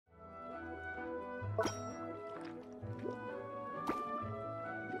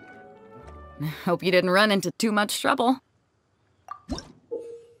Hope you didn't run into too much trouble.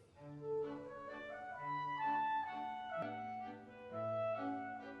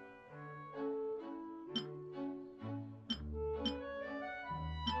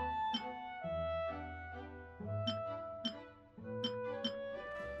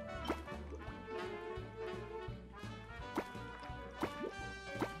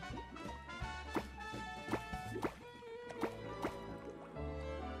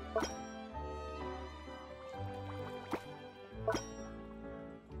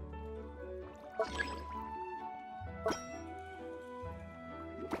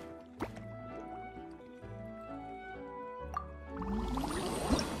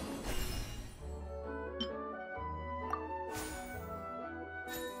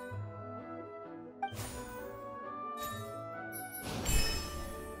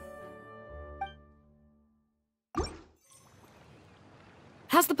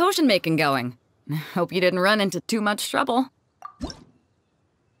 How's the potion making going? Hope you didn't run into too much trouble.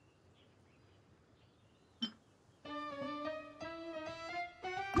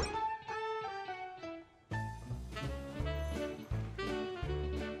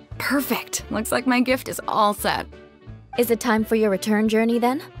 Perfect. Looks like my gift is all set. Is it time for your return journey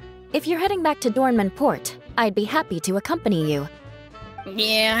then? If you're heading back to Dornman Port, I'd be happy to accompany you.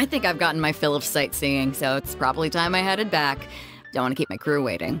 Yeah, I think I've gotten my fill of sightseeing, so it's probably time I headed back. Don't want to keep my crew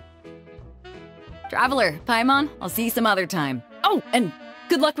waiting. Traveler, Paimon, I'll see you some other time. Oh, and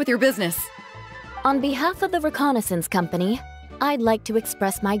good luck with your business. On behalf of the Reconnaissance Company, I'd like to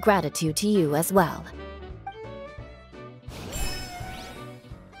express my gratitude to you as well.